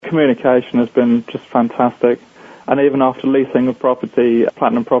communication has been just fantastic. And even after leasing a property,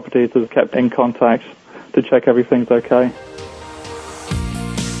 Platinum Properties has kept in contact to check everything's okay.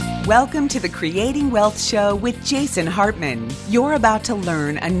 Welcome to the Creating Wealth Show with Jason Hartman. You're about to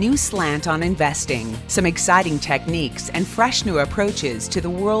learn a new slant on investing, some exciting techniques, and fresh new approaches to the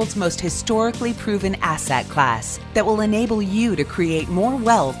world's most historically proven asset class that will enable you to create more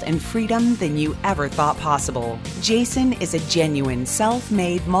wealth and freedom than you ever thought possible. Jason is a genuine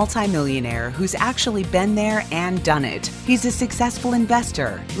self-made multimillionaire who's actually been there and done it. He's a successful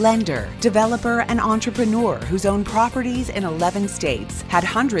investor, lender, developer, and entrepreneur who's owned properties in 11 states, had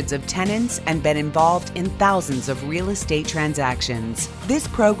hundreds of tenants, and been involved in thousands of real estate transactions. This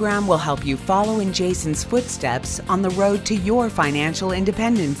program will help you follow in Jason's footsteps on the road to your financial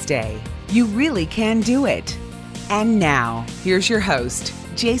independence day. You really can do it. And now, here's your host,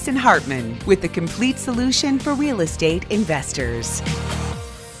 Jason Hartman, with the complete solution for real estate investors.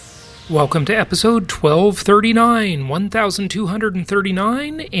 Welcome to episode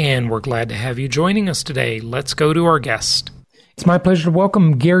 1239, and we're glad to have you joining us today. Let's go to our guest. It's my pleasure to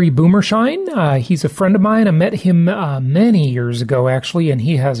welcome Gary Boomershine. He's a friend of mine. I met him many years ago, actually, and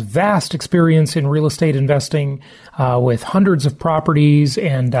he has vast experience in real estate investing with hundreds of properties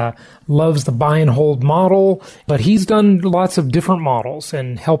and loves the buy and hold model. But he's done lots of different models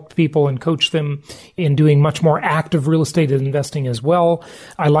and helped people and coached them in doing much more active real estate investing as well.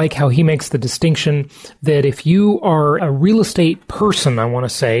 I like how he makes the distinction that if you are a real estate person, I want to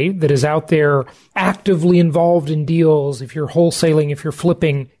say, that is out there actively involved in deals, if you're wholesaling, if you're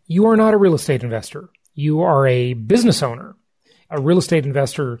flipping, you are not a real estate investor. You are a business owner. A real estate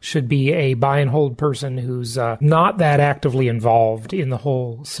investor should be a buy and hold person who's not that actively involved in the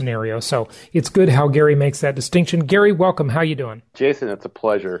whole scenario. So it's good how Gary makes that distinction. Gary, welcome. How you doing? Jason, it's a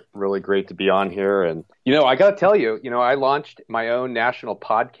pleasure. Really great to be on here. And, I got to tell you, I launched my own national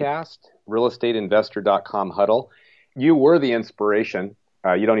podcast, realestateinvestor.com Huddle. You were the inspiration.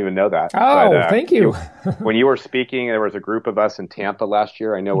 You don't even know that. Oh, thank you. When you were speaking, there was a group of us in Tampa last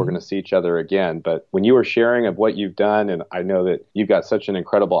year. I know we're going to see each other again, but when you were sharing of what you've done, and I know that you've got such an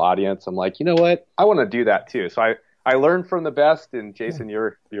incredible audience, I'm like, you know what? I want to do that too. So I learned from the best, and Jason,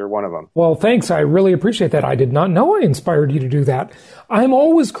 you're one of them. Well, thanks. I really appreciate that. I did not know I inspired you to do that. I'm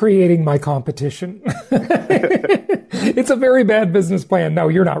always creating my competition. It's a very bad business plan. No,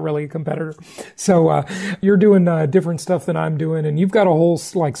 you're not really a competitor. So you're doing different stuff than I'm doing, and you've got a whole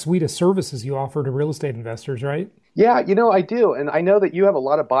suite of services you offer to real estate investors, right? Yeah, I do. And I know that you have a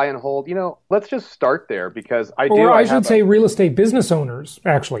lot of buy and hold. Let's just start there because I should say real estate business owners,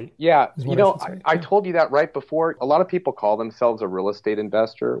 actually. Yeah. I told you that right before. A lot of people call themselves a real estate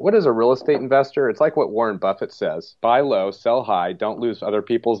investor. What is a real estate investor? It's like what Warren Buffett says. Buy low, sell high, don't lose other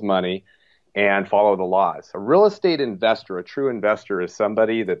people's money, and follow the laws. A real estate investor, a true investor, is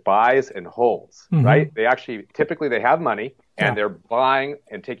somebody that buys and holds, right? They typically have money. And they're buying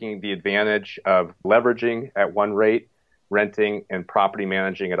and taking the advantage of leveraging at one rate, renting and property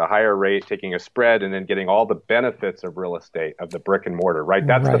managing at a higher rate, taking a spread, and then getting all the benefits of real estate, of the brick and mortar, right?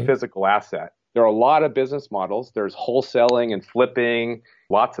 That's the physical asset. There are a lot of business models. There's wholesaling and flipping,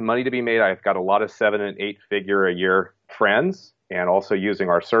 lots of money to be made. I've got a lot of 7- and 8-figure a year friends and also using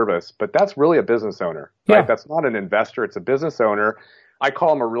our service. But that's really a business owner, right? That's not an investor. It's a business owner. I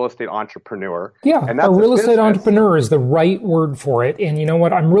call him a real estate entrepreneur. Yeah, and a real estate entrepreneur is the right word for it. And you know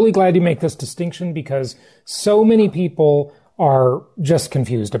what? I'm really glad you make this distinction because so many people are just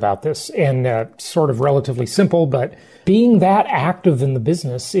confused about this and sort of relatively simple. But being that active in the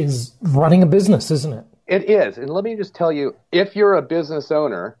business is running a business, isn't it? It is. And let me just tell you, if you're a business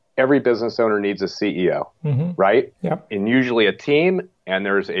owner, every business owner needs a CEO, right? Yep. And usually a team. And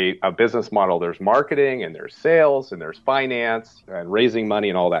there's a business model. There's marketing and there's sales and there's finance and raising money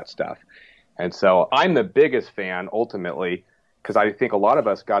and all that stuff. And so I'm the biggest fan ultimately because I think a lot of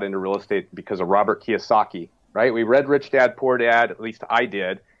us got into real estate because of Robert Kiyosaki, right? We read Rich Dad, Poor Dad, at least I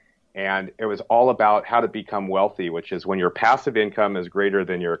did. And it was all about how to become wealthy, which is when your passive income is greater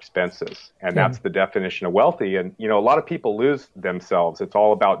than your expenses. And that's the definition of wealthy. And, a lot of people lose themselves. It's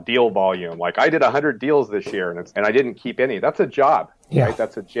all about deal volume. Like I did 100 deals this year and I didn't keep any. That's a job, right?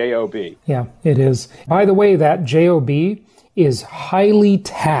 That's a job. Yeah, it is. By the way, that job is highly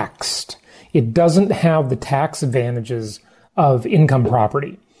taxed. It doesn't have the tax advantages of income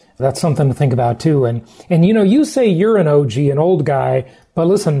property. That's something to think about too. And you say you're an OG, an old guy, but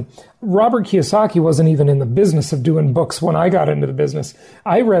listen, Robert Kiyosaki wasn't even in the business of doing books when I got into the business.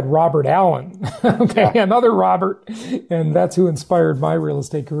 I read Robert Allen, another Robert, and that's who inspired my real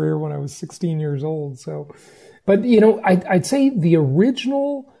estate career when I was 16 years old. So, but I'd say the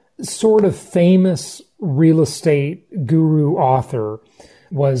original sort of famous real estate guru author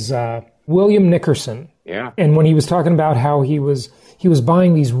was William Nickerson. Yeah. And when he was talking about how he was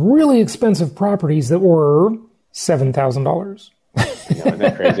buying these really expensive properties that were $7,000. Isn't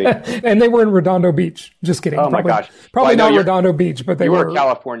that crazy? And they were in Redondo Beach. Just kidding. Oh, my gosh. Probably not Redondo Beach, but they were. You were a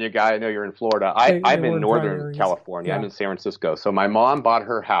California guy. I know you're in Florida. I'm in Northern California. Yeah. I'm in San Francisco. So my mom bought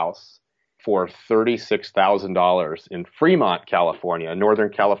her house for $36,000 in Fremont, California,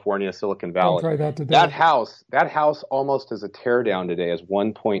 Northern California, Silicon Valley. Don't try that today. That house almost as a teardown today is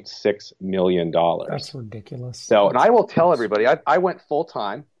 $1.6 million. That's ridiculous. So, and I will tell everybody, I went full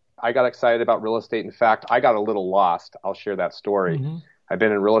time. I got excited about real estate. In fact, I got a little lost. I'll share that story. Mm-hmm. I've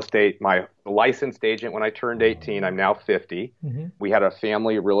been in real estate, my licensed agent when I turned 18, I'm now 50. Mm-hmm. We had a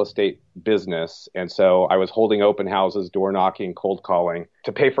family real estate business. And so I was holding open houses, door knocking, cold calling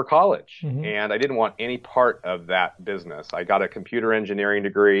to pay for college. Mm-hmm. And I didn't want any part of that business. I got a computer engineering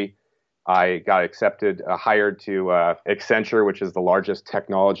degree. I got hired to Accenture, which is the largest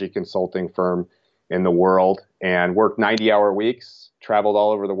technology consulting firm in the world, and worked 90-hour weeks, traveled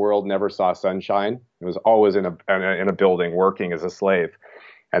all over the world, never saw sunshine. It was always in a building working as a slave.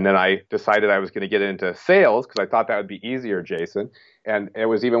 And then I decided I was going to get into sales because I thought that would be easier, Jason. And it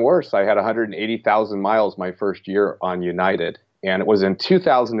was even worse. I had 180,000 miles my first year on United. And it was in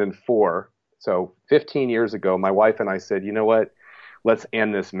 2004, so 15 years ago, my wife and I said, you know what? Let's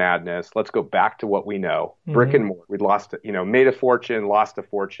end this madness. Let's go back to what we know. Mm-hmm. Brick and mortar. We'd made a fortune, lost a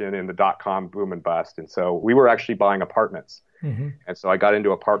fortune in the dot-com boom and bust. And so we were actually buying apartments. Mm-hmm. And so I got into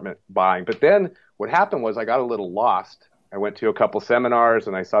apartment buying. But then what happened was I got a little lost. I went to a couple seminars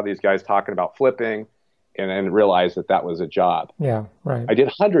and I saw these guys talking about flipping and realized that was a job. Yeah, right. I did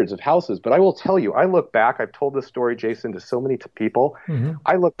hundreds of houses, but I will tell you, I look back, I've told this story, Jason, to so many people. Mm-hmm.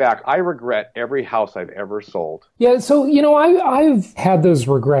 I look back, I regret every house I've ever sold. Yeah, so, I've had those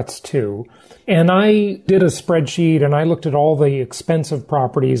regrets too. And I did a spreadsheet and I looked at all the expensive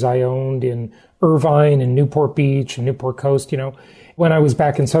properties I owned in Irvine and Newport Beach and Newport Coast. When I was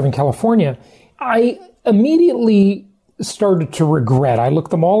back in Southern California, I immediately started to regret. I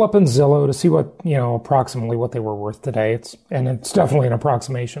looked them all up in Zillow to see what, approximately what they were worth today. It's definitely an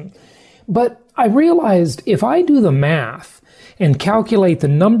approximation. But I realized if I do the math and calculate the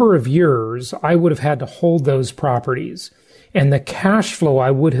number of years I would have had to hold those properties and the cash flow I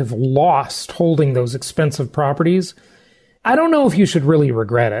would have lost holding those expensive properties, I don't know if you should really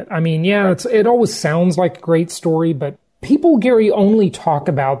regret it. I mean, yeah, it always sounds like a great story, but people, Gary, only talk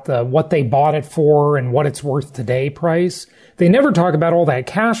about what they bought it for and what it's worth today price. They never talk about all that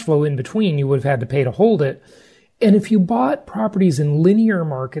cash flow in between you would have had to pay to hold it. And if you bought properties in linear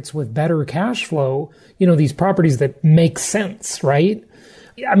markets with better cash flow, these properties that make sense, right?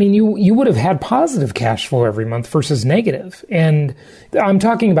 I mean, you would have had positive cash flow every month versus negative. And I'm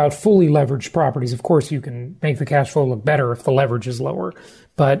talking about fully leveraged properties. Of course, you can make the cash flow look better if the leverage is lower,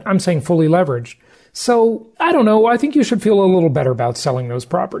 but I'm saying fully leveraged. So, I don't know. I think you should feel a little better about selling those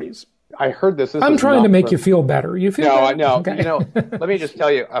properties. I heard this. I'm trying to make you feel better. You feel better? No. Okay. Let me just tell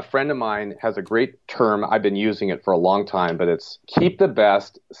you, a friend of mine has a great term. I've been using it for a long time, but it's keep the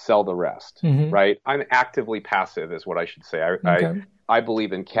best, sell the rest, right? I'm actively passive is what I should say. I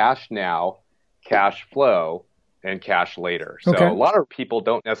believe in cash now, cash flow, and cash later. So a lot of people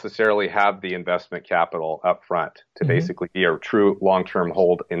don't necessarily have the investment capital up front to basically be a true long-term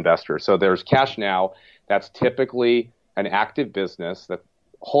hold investor. So there's cash now. That's typically an active business that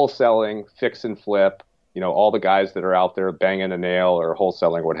wholesaling, fix and flip, all the guys that are out there banging a nail or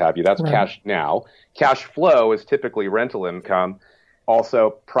wholesaling, what have you. That's cash now. Cash flow is typically rental income.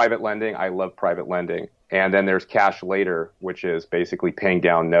 Also private lending. I love private lending. And then there's cash later, which is basically paying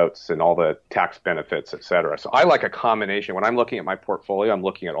down notes and all the tax benefits, et cetera. So I like a combination. When I'm looking at my portfolio, I'm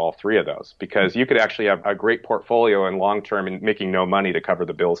looking at all three of those because you could actually have a great portfolio in long term and making no money to cover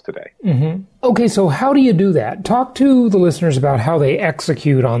the bills today. Mm-hmm. Okay, so how do you do that? Talk to the listeners about how they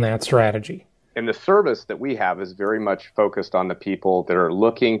execute on that strategy. And the service that we have is very much focused on the people that are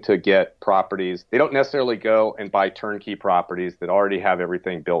looking to get properties. They don't necessarily go and buy turnkey properties that already have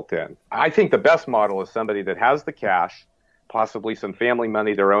everything built in. I think the best model is somebody that has the cash, possibly some family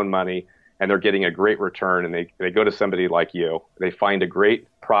money, their own money, and they're getting a great return. And they go to somebody like you. They find a great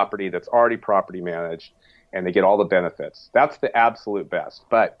property that's already property managed, and they get all the benefits. That's the absolute best.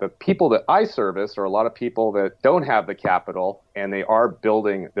 But the people that I service are a lot of people that don't have the capital and they are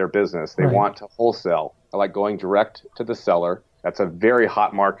building their business. They want to wholesale. I like going direct to the seller. That's a very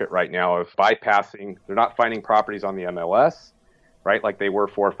hot market right now of bypassing. They're not finding properties on the MLS, right, like they were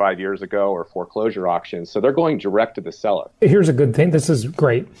 4 or 5 years ago, or foreclosure auctions. So they're going direct to the seller. Here's a good thing. This is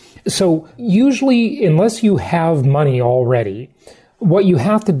great. So usually, unless you have money already, what you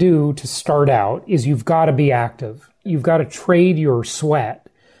have to do to start out is you've got to be active. You've got to trade your sweat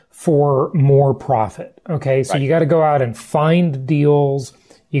for more profit. Okay. So you got to go out and find deals.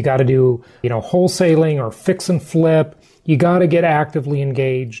 You got to do, wholesaling or fix and flip. You got to get actively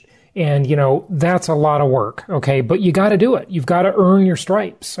engaged. And, that's a lot of work. Okay. But you got to do it. You've got to earn your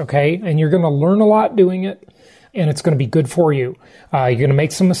stripes. Okay. And you're going to learn a lot doing it. And it's going to be good for you. You're going to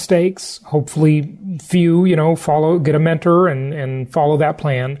make some mistakes. Hopefully few, get a mentor and follow that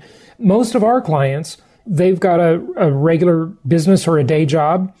plan. Most of our clients, they've got a regular business or a day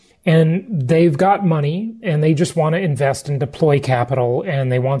job, and they've got money, and they just want to invest and deploy capital,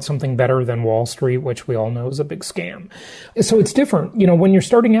 and they want something better than Wall Street, which we all know is a big scam. So it's different. When you're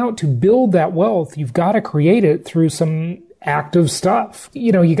starting out to build that wealth, you've got to create it through some active stuff.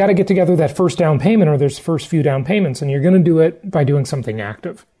 You got to get together that first down payment or there's first few down payments, and you're going to do it by doing something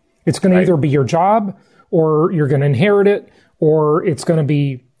active. It's going to either be your job, or you're going to inherit it, or it's going to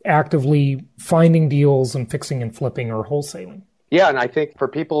be actively finding deals and fixing and flipping or wholesaling. Yeah, and I think for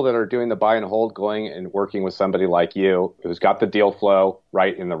people that are doing the buy and hold, going and working with somebody like you who's got the deal flow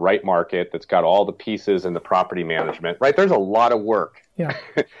right in the right market, that's got all the pieces and the property management, right? There's a lot of work. Yeah.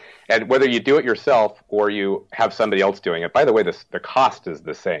 And whether you do it yourself or you have somebody else doing it, by the way, the cost is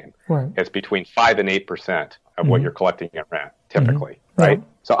the same. Right. It's between 5 and 8% of what you're collecting in rent, typically, right? Yeah.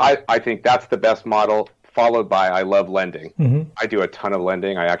 So I think that's the best model, followed by I love lending. I do a ton of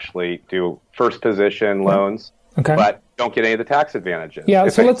lending. I actually do first position loans. Okay. But don't get any of the tax advantages. Yeah,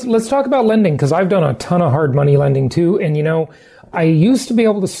 so let's talk about lending, because I've done a ton of hard money lending too. And I used to be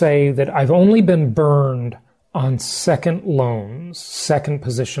able to say that I've only been burned on second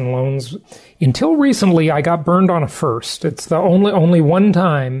position loans. Until recently, I got burned on a first. It's the only one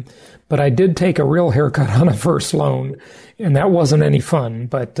time, but I did take a real haircut on a first loan, and that wasn't any fun.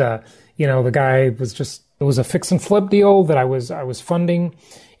 But the guy was it was a fix and flip deal that I was funding.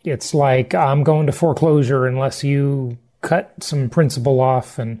 It's like, I'm going to foreclosure unless you cut some principal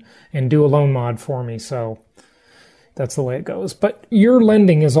off and do a loan mod for me. So that's the way it goes. But your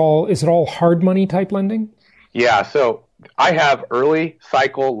lending is it all hard money type lending? Yeah. So I have early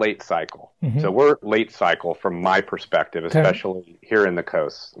cycle, late cycle. So we're late cycle from my perspective, especially here in the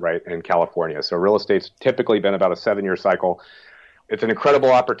coast, right, in California. So real estate's typically been about a 7-year cycle. It's an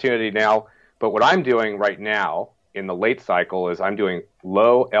incredible opportunity now. But what I'm doing right now in the late cycle is I'm doing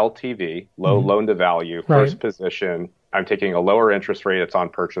low LTV, low loan to value, first position. I'm taking a lower interest rate. It's on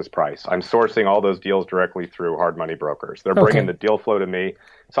purchase price. I'm sourcing all those deals directly through hard money brokers. They're bringing the deal flow to me.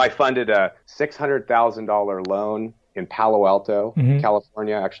 So I funded a $600,000 loan in Palo Alto,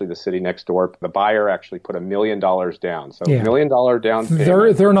 California, actually the city next door. The buyer actually put $1 million down. So $1 million down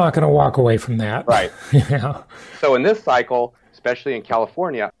payment. They're not going to walk away from that. Right. Yeah. So in this cycle, especially in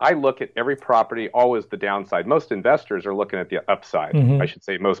California, I look at every property, always the downside. Most investors are looking at the upside. I should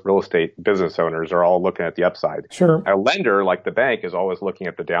say most real estate business owners are all looking at the upside. Sure. A lender, like the bank, is always looking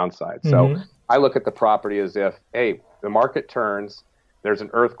at the downside. So I look at the property as if, hey, the market turns, there's an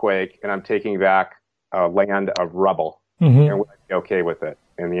earthquake, and I'm taking back a land of rubble. And would I be okay with it?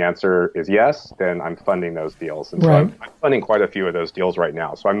 And the answer is yes, then I'm funding those deals. And so I'm funding quite a few of those deals right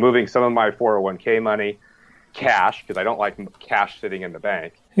now. So I'm moving some of my 401k money, cash, because I don't like cash sitting in the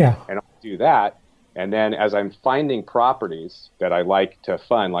bank. Yeah. And I'll do that. And then as I'm finding properties that I like to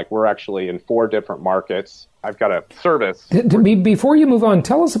fund, like we're actually in 4 different markets. I've got a service. Before you move on,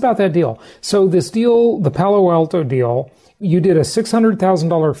 tell us about that deal. So this deal, the Palo Alto deal, you did a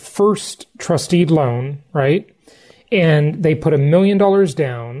 $600,000 first trustee loan, right? And they put $1 million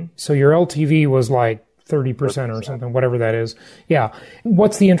down. So your LTV was like 30% or something, whatever that is. Yeah.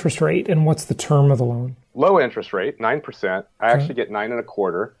 What's the interest rate and what's the term of the loan? Low interest rate, 9%. I actually get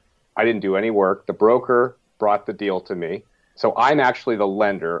 9.25%. I didn't do any work. The broker brought the deal to me. So I'm actually the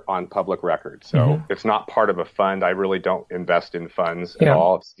lender on public record. So it's not part of a fund. I really don't invest in funds at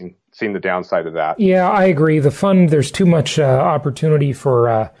all. I've seen the downside of that. Yeah, I agree. The fund, there's too much opportunity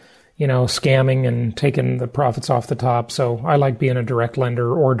for scamming and taking the profits off the top. So I like being a direct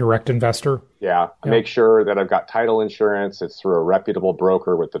lender or direct investor. Yeah. I make sure that I've got title insurance. It's through a reputable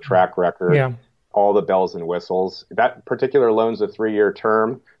broker with the track record. Yeah. All the bells and whistles. That particular loan's a 3-year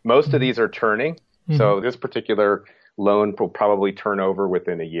term. Most of these are turning. So this particular loan will probably turn over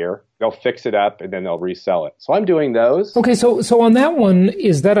within a year. They'll fix it up and then they'll resell it. So I'm doing those. Okay. So on that one,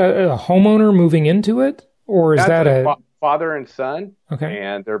 is that a homeowner moving into it, or is that a father and son? Okay.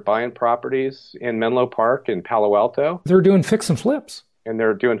 And they're buying properties in Menlo Park in Palo Alto. They're doing fix and flips. And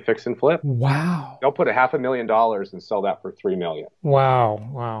they're doing fix and flip. Wow. They'll put $500,000 and sell that for $3 million.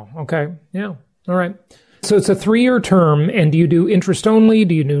 Wow. Okay. Yeah. All right. So it's a 3-year term, and do you do interest only?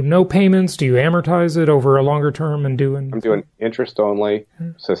 Do you do no payments? Do you amortize it over a longer term and do? I'm doing interest only.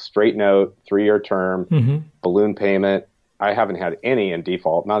 It's a straight note, 3-year term, balloon payment. I haven't had any in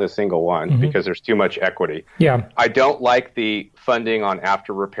default, not a single one, because there's too much equity. Yeah. I don't like the funding on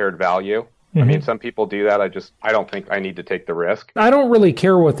after repaired value. I mean, some people do that. I don't think I need to take the risk. I don't really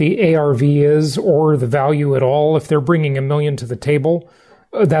care what the ARV is or the value at all. If they're bringing $1 million to the table,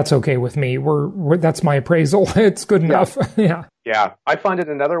 that's okay with me. That's my appraisal. It's good enough. Yeah. Yeah. I funded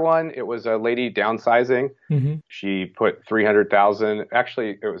another one. It was a lady downsizing. She put $300,000.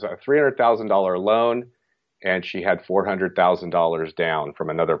 Actually, it was a $300,000 loan, and she had $400,000 down from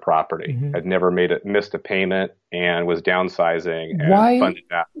another property. Had never missed a payment and was downsizing and funded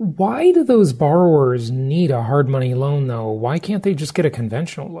that. Why do those borrowers need a hard money loan, though? Why can't they just get a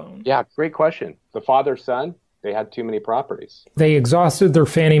conventional loan? Yeah, great question. The father-son, they had too many properties. They exhausted their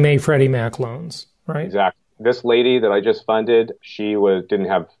Fannie Mae, Freddie Mac loans, right? Exactly. This lady that I just funded, she didn't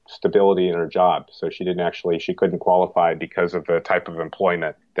have stability in her job. So she couldn't qualify because of the type of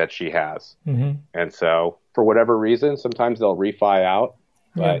employment that she has. And so for whatever reason, sometimes they'll refi out,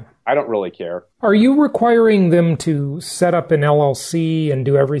 but I don't really care. Are you requiring them to set up an LLC and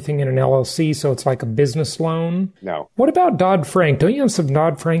do everything in an LLC so it's like a business loan? No. What about Dodd-Frank? Don't you have some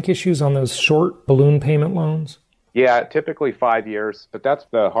Dodd-Frank issues on those short balloon payment loans? Yeah, typically 5 years, but that's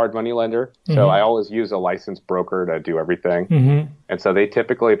the hard money lender. So I always use a licensed broker to do everything. And so they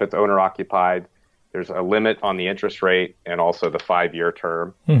typically, if it's owner occupied, there's a limit on the interest rate and also the 5-year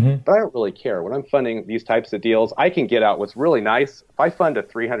term. But I don't really care. When I'm funding these types of deals, I can get out what's really nice. If I fund a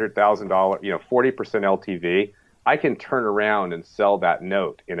 $300,000, 40% LTV, I can turn around and sell that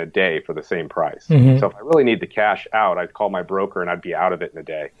note in a day for the same price. So if I really need the cash out, I'd call my broker and I'd be out of it in a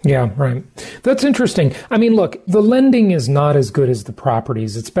day. Yeah, right. That's interesting. I mean, look, the lending is not as good as the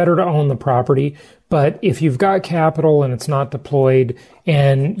properties. It's better to own the property. But if you've got capital and it's not deployed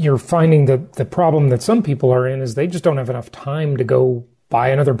and you're finding that the problem that some people are in is they just don't have enough time to go buy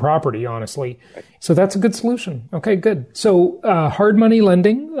another property, honestly. So that's a good solution. Okay, good. So hard money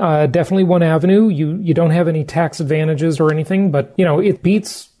lending, definitely one avenue. You don't have any tax advantages or anything, but it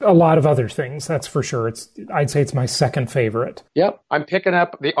beats a lot of other things. That's for sure. I'd say it's my second favorite. Yep. I'm picking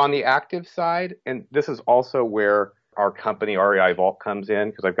up on the active side, and this is also where our company, REI Vault, comes in,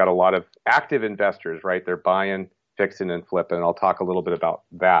 because I've got a lot of active investors, right? They're buying, fixing, and flipping, and I'll talk a little bit about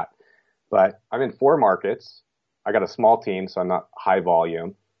that. But I'm in 4 markets. I got a small team, so I'm not high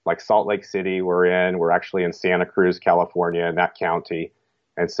volume. Like Salt Lake City, we're actually in Santa Cruz, California, in that county.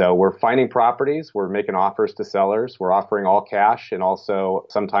 And so we're finding properties. We're making offers to sellers. We're offering all cash. And also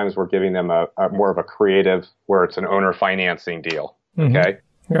sometimes we're giving them a more of a creative, where it's an owner financing deal. Okay.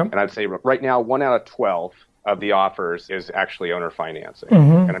 And I'd say right now, 1 out of 12 of the offers is actually owner financing.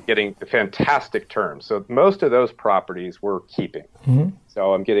 And I'm getting fantastic terms. So most of those properties we're keeping.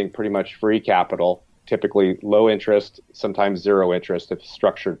 So I'm getting pretty much free capital, typically low interest, sometimes zero interest if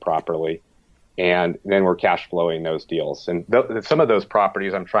structured properly. And then we're cash flowing those deals. And some of those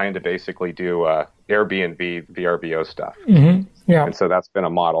properties I'm trying to basically do Airbnb, VRBO stuff. Yeah. And so that's been a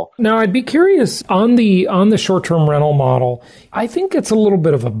model. Now, I'd be curious on the short-term rental model. I think it's a little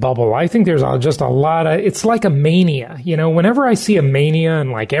bit of a bubble. I think there's just a lot of, it's like a mania. Whenever I see a mania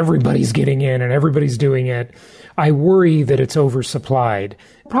and like everybody's getting in and everybody's doing it, I worry that it's oversupplied.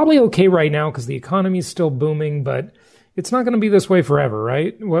 Probably okay right now because the economy is still booming, but it's not going to be this way forever,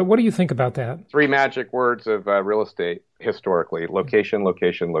 right? What do you think about that? 3 magic words of real estate historically: location,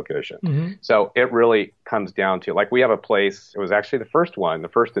 location, location. So it really comes down to, like, we have a place, it was actually the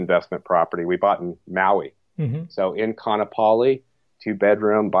first investment property we bought in Maui. So in Kaanapali,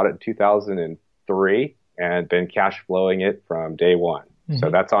 2-bedroom, bought it in 2003 and been cash flowing it from day one. So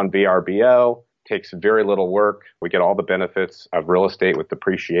that's on VRBO. Takes very little work. We get all the benefits of real estate with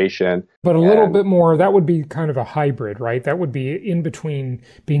depreciation. But a little bit more, that would be kind of a hybrid, right? That would be in between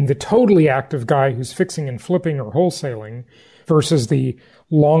being the totally active guy who's fixing and flipping or wholesaling versus the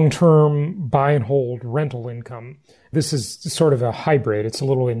long-term buy and hold rental income. This is sort of a hybrid. It's a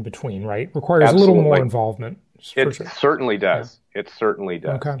little in between, right? Requires a little more involvement. It certainly does. Yeah. It certainly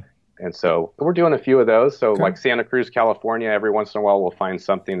does. Okay. And so we're doing a few of those. So like Santa Cruz, California, every once in a while we'll find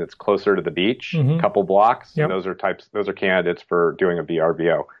something that's closer to the beach, a couple blocks. And those are candidates for doing a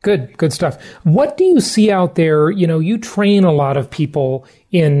VRBO. Good stuff. What do you see out there? You train a lot of people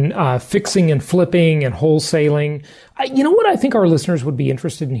in fixing and flipping and wholesaling. What I think our listeners would be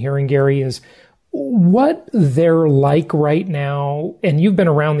interested in hearing, Gary, is what they're like right now. And you've been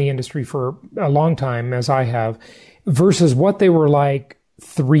around the industry for a long time, as I have, versus what they were like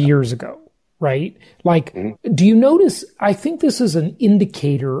 3 years ago, right? Like, do you notice, I think this is an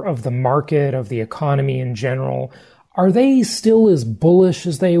indicator of the market, of the economy in general. Are they still as bullish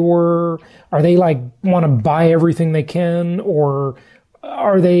as they were? Are they like want to buy everything they can? Or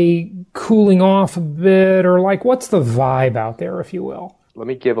Are they cooling off a bit, or like what's the vibe out there, if you will? Let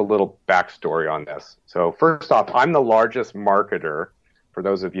me give a little backstory on this. So first off, I'm the largest marketer. For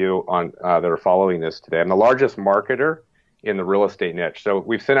those of you on that are following this today, I'm the largest marketer in the real estate niche. So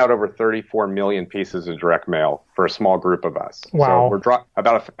we've sent out over 34 million pieces of direct mail for a small group of us. Wow. So we're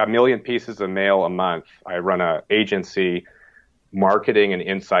about a million pieces of mail a month. I run a agency, marketing and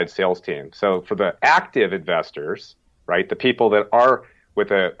inside sales team. So for the active investors, right, the people that are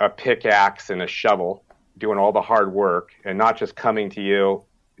with a pickaxe and a shovel doing all the hard work and not just coming to you,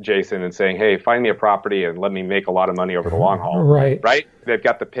 Jason, and saying, hey, find me a property and let me make a lot of money over the long haul. Right. They've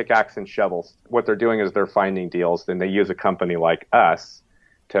got the pickaxe and shovels. What they're doing is they're finding deals. Then they use a company like us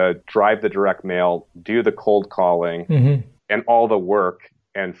to drive the direct mail, do the cold calling, and all the work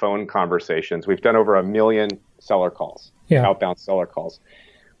and phone conversations. We've done over 1 million seller calls, outbound seller calls.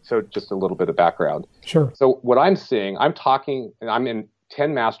 So just a little bit of background. Sure. So what I'm seeing, I'm in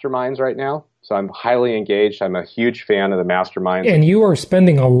 10 masterminds right now. So I'm highly engaged. I'm a huge fan of the masterminds. And you are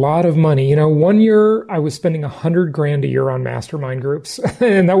spending a lot of money. You know, 1 year I was spending $100,000 a year on mastermind groups,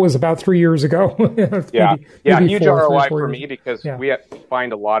 and that was about 3 years ago. maybe huge ROI for me because Yeah. we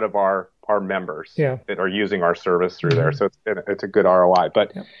find a lot of our members Yeah. that are using our service through there. So it's a good ROI.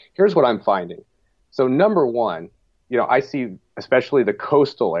 But here's what I'm finding. So number one, you know, I see especially the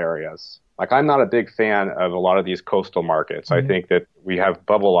coastal areas. Like, I'm not a big fan of a lot of these coastal markets. I think that we have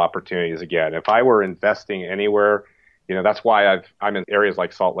bubble opportunities again. If I were investing anywhere, you know, that's why I'm in areas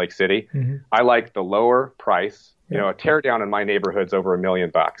like Salt Lake City. I like the lower price. You know, a tear down in my neighborhood's over $1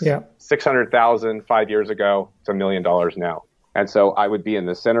 million. Yeah. 600,000 5 years ago, it's $1 million now. And so I would be in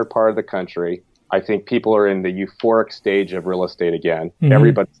the center part of the country. I think people are in the euphoric stage of real estate again.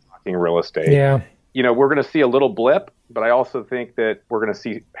 Everybody's talking real estate. Yeah. You know, we're going to see a little blip, but I also think that we're going to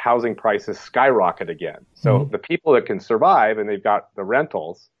see housing prices skyrocket again. So the people that can survive and they've got the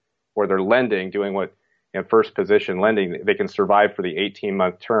rentals or they're lending, doing what in first position lending, they can survive for the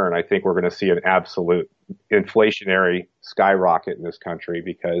 18-month turn. I think we're going to see an absolute inflationary skyrocket in this country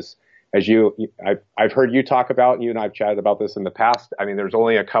because as I've heard you talk about, you and I've chatted about this in the past. I mean, there's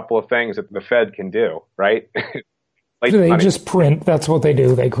only a couple of things that the Fed can do, right? They just print. That's what they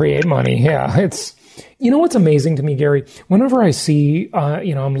do. They create money. Yeah. You know what's amazing to me, Gary? Whenever I see,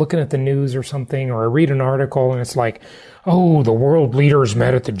 I'm looking at the news or something, or I read an article and it's like, oh, the world leaders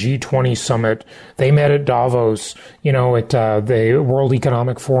met at the G20 summit. They met at Davos, at the World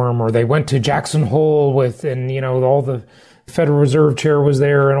Economic Forum, or they went to Jackson Hole all the Federal Reserve chair was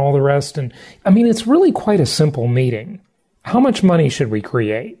there and all the rest. And I mean, it's really quite a simple meeting. How much money should we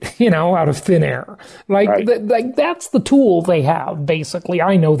create, out of thin air? Like that's the tool they have, basically.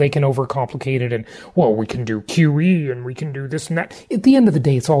 I know they can overcomplicate it and, we can do QE and we can do this and that. At the end of the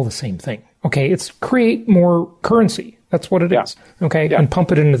day, it's all the same thing. Okay, it's create more currency. That's what it is. Okay, and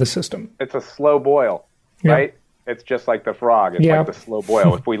pump it into the system. It's a slow boil, right? It's just like the frog. It's like the slow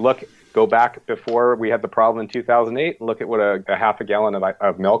boil. If we go back before we had the problem in 2008, and look at what a half a gallon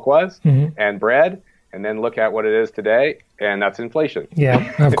of milk was and bread, and then look at what it is today, and that's inflation.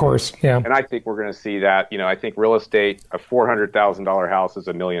 Yeah, of course. Yeah. And I think we're going to see that. I think real estate, a $400,000 house is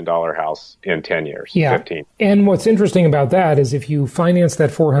 $1 million house in 10 years, 15. And what's interesting about that is if you finance that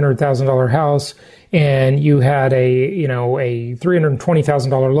 $400,000 house and you had a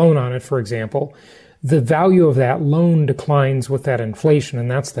 $320,000 loan on it, for example, the value of that loan declines with that inflation, and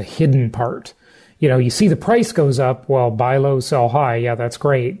that's the hidden part. You see the price goes up, buy low, sell high. Yeah, that's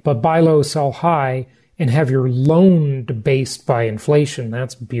great. But buy low, sell high, and have your loan based by inflation.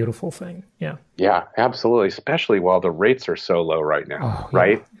 That's a beautiful thing. Yeah. Yeah, absolutely. Especially while the rates are so low right now,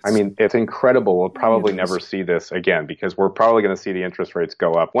 right? I mean, it's incredible. We'll probably never see this again because we're probably going to see the interest rates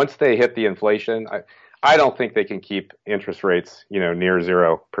go up. Once they hit the inflation, I don't think they can keep interest rates, near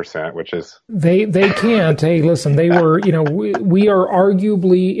 0%, which is... They can't. Hey, listen, we are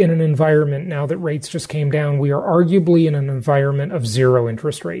arguably in an environment now that rates just came down. We are arguably in an environment of zero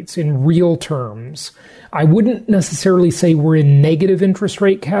interest rates in real terms. I wouldn't necessarily say we're in negative interest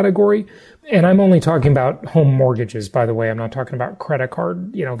rate category. And I'm only talking about home mortgages, by the way. I'm not talking about credit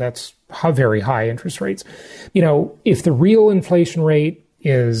card. That's very high interest rates. If the real inflation rate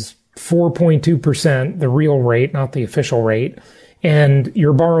is 4.2%, the real rate, not the official rate, and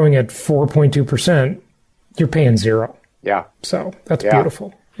you're borrowing at 4.2%, you're paying zero. Yeah. So that's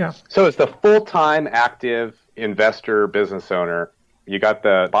beautiful. Yeah. So as the full-time active investor, business owner, you got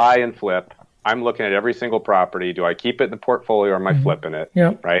the buy and flip. I'm looking at every single property. Do I keep it in the portfolio or am I flipping it?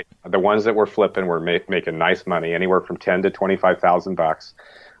 Yeah. Right. The ones that we're flipping, we're making nice money, anywhere from $10,000 to $25,000.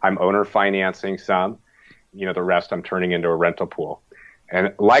 I'm owner financing some. The rest I'm turning into a rental pool.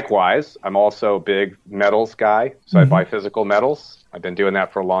 And likewise, I'm also a big metals guy, so I buy physical metals. I've been doing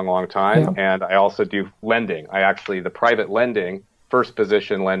that for a long, long time. Yeah. And I also do lending. The private lending, first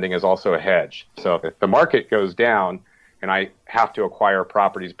position lending is also a hedge. So if the market goes down and I have to acquire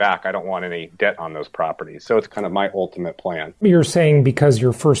properties back, I don't want any debt on those properties. So it's kind of my ultimate plan. You're saying because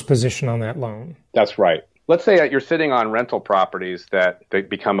you're first position on that loan. That's right. Let's say you're sitting on rental properties that they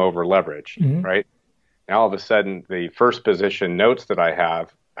become over leveraged, right? Now all of a sudden the first position notes that I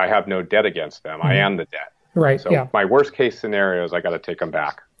have no debt against them. I am the debt. Right. So my worst case scenario is I got to take them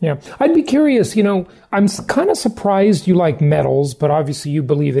back. Yeah. I'd be curious, I'm kind of surprised you like metals, but obviously you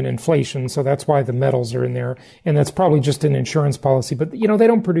believe in inflation. So that's why the metals are in there. And that's probably just an insurance policy, but they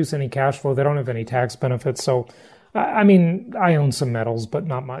don't produce any cash flow. They don't have any tax benefits. So, I own some metals, but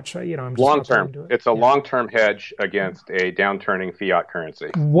not much. I'm just long-term. It's a long-term hedge against a downturning fiat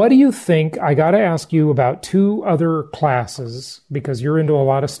currency. What do you think? I got to ask you about two other classes because you're into a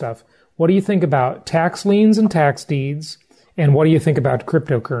lot of stuff. What do you think about tax liens and tax deeds? And what do you think about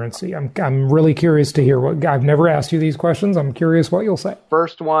cryptocurrency? I'm really curious to hear I've never asked you these questions. I'm curious what you'll say.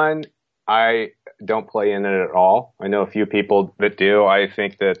 First one, I don't play in it at all. I know a few people that do. I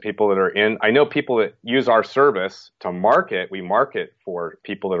think that I know people that use our service to market. We market for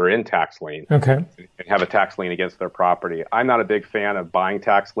people that are in tax lien. Okay. And have a tax lien against their property. I'm not a big fan of buying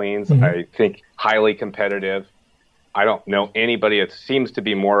tax liens. I think highly competitive. I don't know anybody. It seems to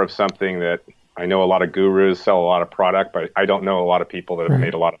be more of something that I know a lot of gurus sell a lot of product, but I don't know a lot of people that have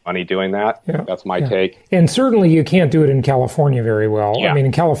made a lot of money doing that. Yeah. That's my take. And certainly you can't do it in California very well. Yeah.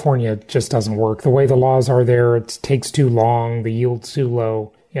 In California, it just doesn't work. The way the laws are there, it takes too long. The yield's too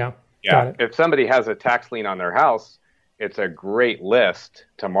low. Yeah. Got it. If somebody has a tax lien on their house, it's a great list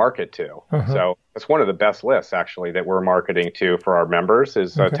to market to. So it's one of the best lists, actually, that we're marketing to for our members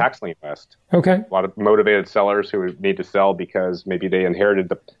is a tax lien list. Okay. A lot of motivated sellers who need to sell because maybe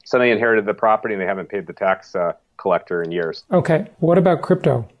somebody inherited the property and they haven't paid the tax collector in years. Okay. What about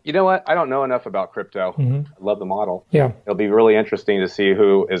crypto? You know what? I don't know enough about crypto. I love the model. Yeah. It'll be really interesting to see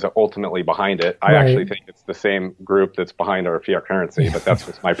who is ultimately behind it. I actually think it's the same group that's behind our fiat currency, but that's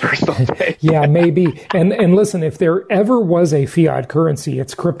just my personal take. Yeah, maybe. And listen, if there ever was a fiat currency,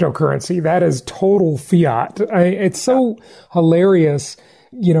 it's cryptocurrency. That is total fiat. It's so hilarious,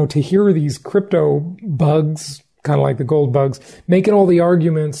 to hear these crypto bugs, kind of like the gold bugs, making all the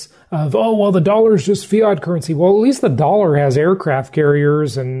arguments of, the dollar is just fiat currency. Well, at least the dollar has aircraft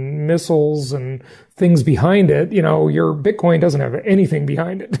carriers and missiles and things behind it. Your Bitcoin doesn't have anything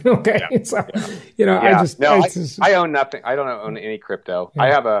behind it. Okay. Yeah. So, I own nothing. I don't own any crypto. Yeah. I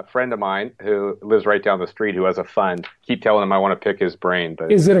have a friend of mine who lives right down the street who has a fund. Keep telling him I want to pick his brain.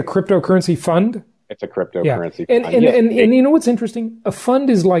 But is it a cryptocurrency fund? It's a cryptocurrency. Yeah. And you know what's interesting? A fund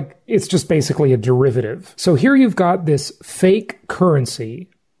is it's just basically a derivative. So here you've got this fake currency,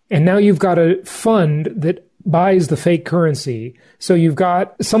 and now you've got a fund that buys the fake currency. So you've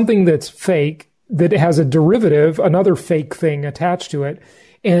got something that's fake that has a derivative, another fake thing attached to it.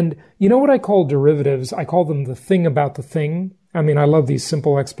 And you know what I call derivatives? I call them the thing about the thing. I love these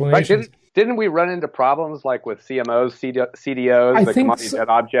simple explanations. Right. Didn't we run into problems like with CMOs, CDOs, the commodity debt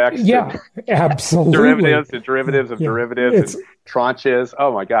objects? Yeah, absolutely. derivatives of derivatives, and tranches.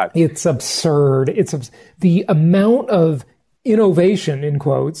 Oh, my God. It's absurd. The amount of innovation, in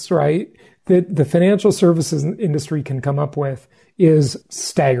quotes, right, that the financial services industry can come up with is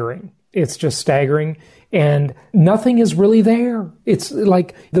staggering. It's just staggering. And nothing is really there. It's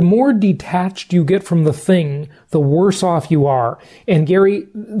like the more detached you get from the thing, the worse off you are. And Gary,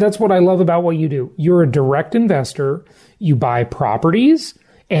 that's what I love about what you do. You're a direct investor. You buy properties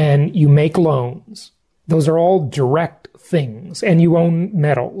and you make loans. Those are all direct things. And you own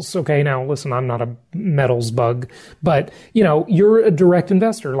metals. Okay. Now listen, I'm not a metals bug, but you're a direct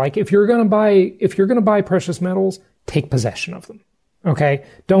investor. Like if you're going to buy precious metals, take possession of them. Okay.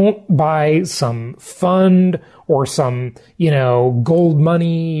 Don't buy some fund or some, gold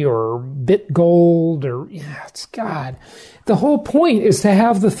money or bit gold or, it's God. The whole point is to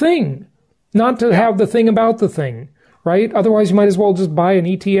have the thing, not to have the thing about the thing, right? Otherwise you might as well just buy an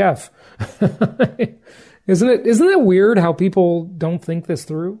ETF. Isn't it weird how people don't think this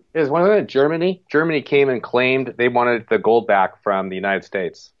through? Is one of them Germany? Germany came and claimed they wanted the gold back from the United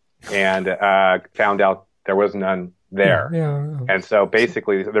States and, found out there was none there. Yeah. And so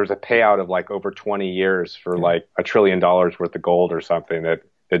basically there's a payout of over 20 years for $1 trillion worth of gold or something that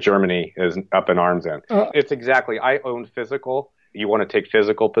Germany is up in arms in. It's exactly, I own physical. You want to take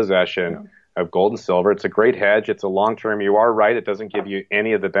physical possession of gold and silver. It's a great hedge. It's a long-term. You are right. It doesn't give you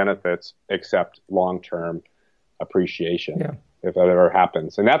any of the benefits except long-term appreciation. if that ever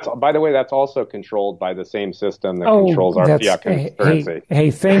happens. And that's, by the way, that's also controlled by the same system that controls our fiat currency.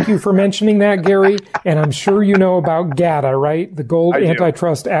 Hey, thank you for mentioning that, Gary. And I'm sure you know about GATA, right? The Gold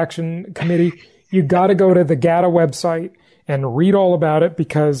Antitrust Action Committee. You got to go to the GATA website and read all about it,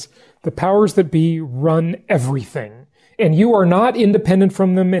 because the powers that be run everything. And you are not independent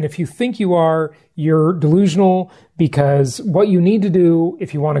from them. And if you think you are, you're delusional, because what you need to do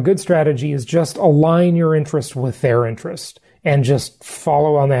if you want a good strategy is just align your interest with their interest and just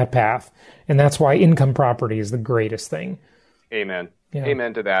follow on that path. And that's why income property is the greatest thing. Amen. Yeah.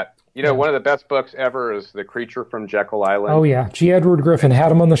 Amen to that. You know, one of the best books ever is The Creature from Jekyll Island. Oh, yeah. G. Edward Griffin.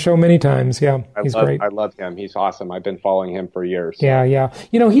 Had him on the show many times. Yeah, he's great. I love him. He's awesome. I've been following him for years. Yeah, yeah.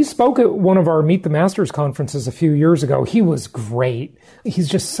 You know, he spoke at one of our Meet the Masters conferences a few years ago. He was great. He's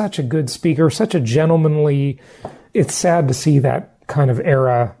just such a good speaker, such a gentlemanly. It's sad to see that kind of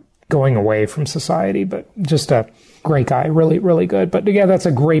era going away from society, but just a great guy. Really, really good. But yeah, that's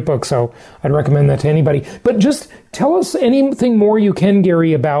a great book, so I'd recommend that to anybody. But just tell us anything more you can,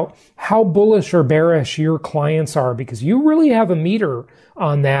 Gary, about how bullish or bearish your clients are, because you really have a meter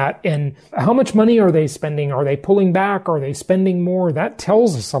on that. And how much money are they spending? Are they pulling back? Are they spending more? That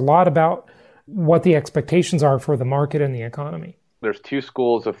tells us a lot about what the expectations are for the market and the economy. There's two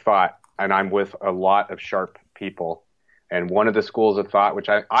schools of thought, and I'm with a lot of sharp people. And one of the schools of thought, which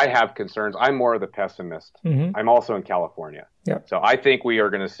I have concerns, I'm more of the pessimist. Mm-hmm. I'm also in California. Yep. So I think we are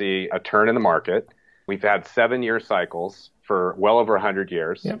going to see a turn in the market. We've had 7-year cycles for well over 100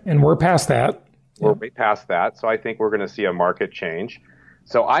 years. Yep. And we're past that. We're way past that. So I think we're going to see a market change.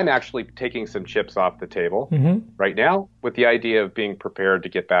 So I'm actually taking some chips off the table right now with the idea of being prepared to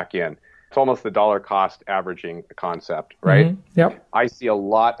get back in. It's almost the dollar cost averaging concept, right? Mm-hmm. Yep. I see a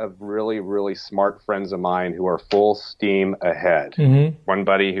lot of really, really smart friends of mine who are full steam ahead. Mm-hmm. One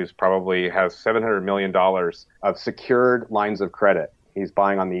buddy who's probably has $700 million of secured lines of credit. He's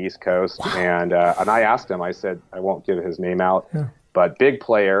buying on the East Coast. Wow. And I asked him, I said, I won't give his name out, but big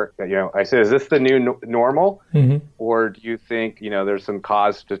player, you know, I said, is this the new normal? Mm-hmm. Or do you think, you know, there's some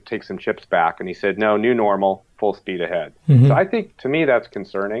cause to take some chips back? And he said, no, new normal. Full speed ahead. Mm-hmm. So I think, to me, that's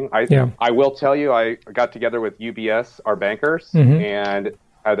concerning. I will tell you, I got together with UBS, our bankers, and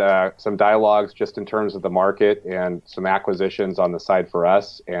had some dialogues just in terms of the market and some acquisitions on the side for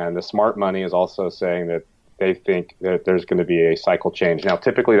us. And the smart money is also saying that they think that there's going to be a cycle change. Now,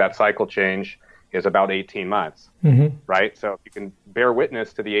 typically that cycle change is about 18 months, right? So if you can bear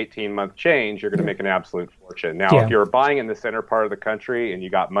witness to the 18-month change, you're going to make an absolute fortune. Now, if you're buying in the center part of the country and you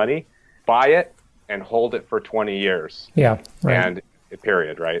got money, buy it and hold it for 20 years. Yeah, right. And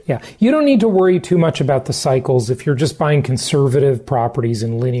period, right? Yeah. You don't need to worry too much about the cycles if you're just buying conservative properties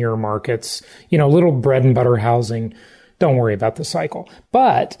in linear markets, you know, little bread and butter housing. Don't worry about the cycle.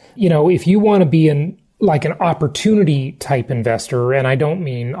 But, you know, if you want to be an opportunity type investor, and I don't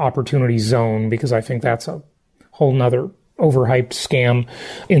mean opportunity zone, because I think that's a whole nother overhyped scam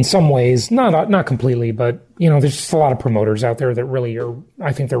in some ways, not completely, but you know, there's just a lot of promoters out there that really are,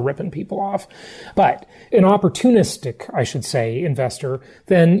 I think they're ripping people off. But an opportunistic, I should say, investor,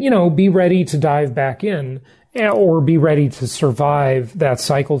 then, you know, be ready to dive back in or be ready to survive that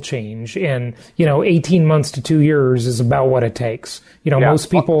cycle change. And, you know, 18 months to 2 years is about what it takes. You know, most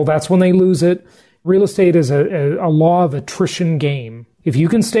people, that's when they lose it. Real estate is a law of attrition game. If you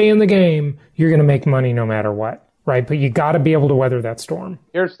can stay in the game, you're going to make money no matter what. Right, but you got to be able to weather that storm.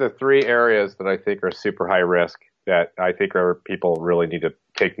 Here's the 3 areas that I think are super high risk that I think people really need to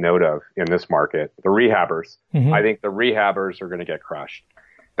take note of in this market. The rehabbers. I think the rehabbers are going to get crushed.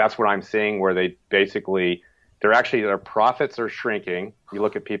 That's what I'm seeing, where they basically, their profits are shrinking. You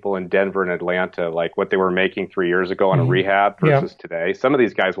look at people in Denver and Atlanta, like what they were making 3 years ago on a rehab versus today. Some of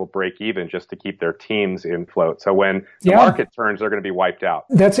these guys will break even just to keep their teams in float. So when the market turns, they're going to be wiped out.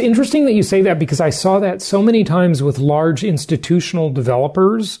 That's interesting that you say that, because I saw that so many times with large institutional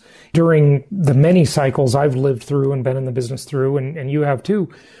developers during the many cycles I've lived through and been in the business through, and you have too.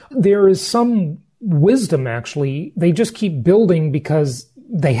 There is some wisdom, actually. They just keep building because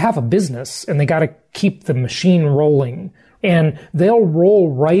they have a business and they got to keep the machine rolling. And they'll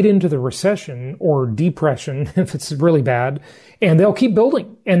roll right into the recession or depression if it's really bad, and they'll keep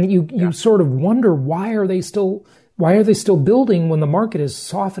building. And you sort of wonder, why are they still building when the market is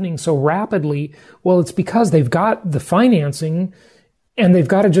softening so rapidly? Well, it's because they've got the financing and they've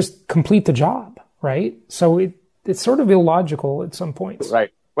got to just complete the job, right? So it's sort of illogical at some points. Right.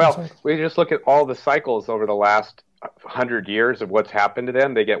 Well, we just look at all the cycles over the last 100 years of what's happened to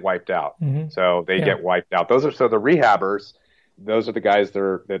them. They get wiped out. So they get wiped out. The rehabbers, those are the guys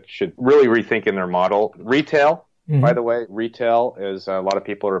that should really rethink in their model. Retail, by the way, retail is a lot of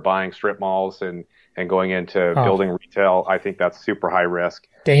people are buying strip malls and and going into building retail, I think that's super high risk.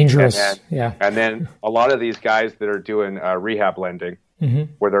 Dangerous. And then a lot of these guys that are doing rehab lending,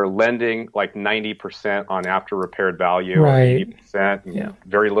 where they're lending like 90% on after repaired value, right. or 80%, and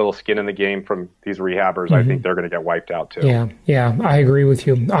very little skin in the game from these rehabbers. I think they're going to get wiped out too. Yeah, I agree with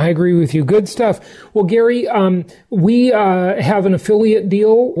you. Good stuff. Well, Gary, we have an affiliate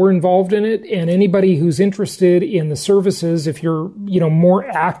deal. We're involved in it, and anybody who's interested in the services, if you're more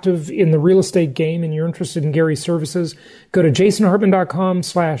active in the real estate game and you're interested in Gary's services, go to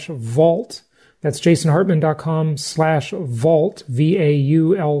jasonhartman.com/vault. That's jasonhartman.com/vault,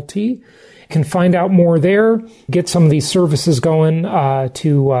 VAULT. You can find out more there, get some of these services going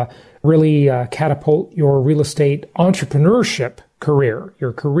to really catapult your real estate entrepreneurship career,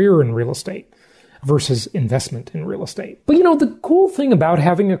 your career in real estate versus investment in real estate. But the cool thing about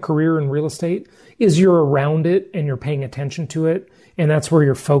having a career in real estate is you're around it and you're paying attention to it, and that's where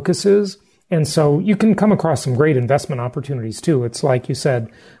your focus is. And so you can come across some great investment opportunities too. It's like you said,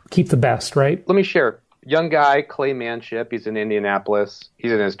 keep the best, right? Let me share. Young guy, Clay Manship, he's in Indianapolis.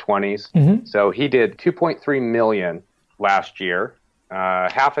 He's in his 20s. So he did $2.3 million last year.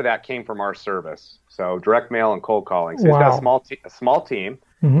 Half of that came from our service. So direct mail and cold calling. So he's got a small team.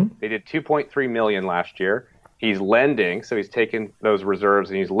 They did $2.3 million last year. He's lending, so he's taken those reserves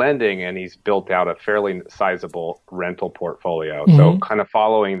and he's lending, and he's built out a fairly sizable rental portfolio. So kind of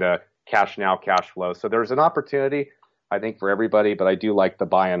following the cash now, cash flow. So there's an opportunity, I think, for everybody, but I do like the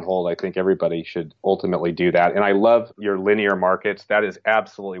buy and hold. I think everybody should ultimately do that. And I love your linear markets. That is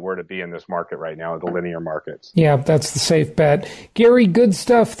absolutely where to be in this market right now, the linear markets. Yeah, that's the safe bet. Gary, good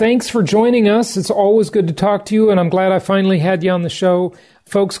stuff. Thanks for joining us. It's always good to talk to you, and I'm glad I finally had you on the show.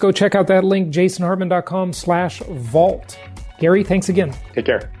 Folks, go check out that link, jasonhartman.com/vault. Gary, thanks again. Take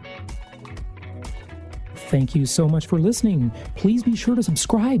care. Thank you so much for listening. Please be sure to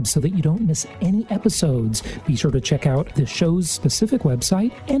subscribe so that you don't miss any episodes. Be sure to check out the show's specific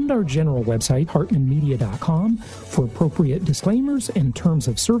website and our general website, hartmanmedia.com, for appropriate disclaimers and terms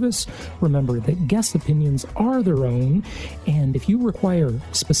of service. Remember that guest opinions are their own, and if you require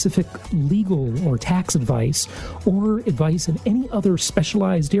specific legal or tax advice or advice in any other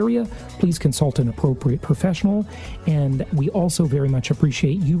specialized area, please consult an appropriate professional. And we also very much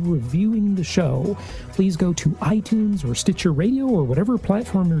appreciate you reviewing the show. Please go to iTunes or Stitcher Radio or whatever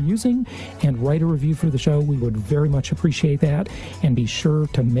platform you're using and write a review for the show. We would very much appreciate that. And be sure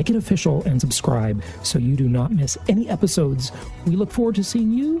to make it official and subscribe so you do not miss any episodes. We look forward to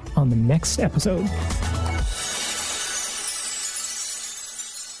seeing you on the next episode.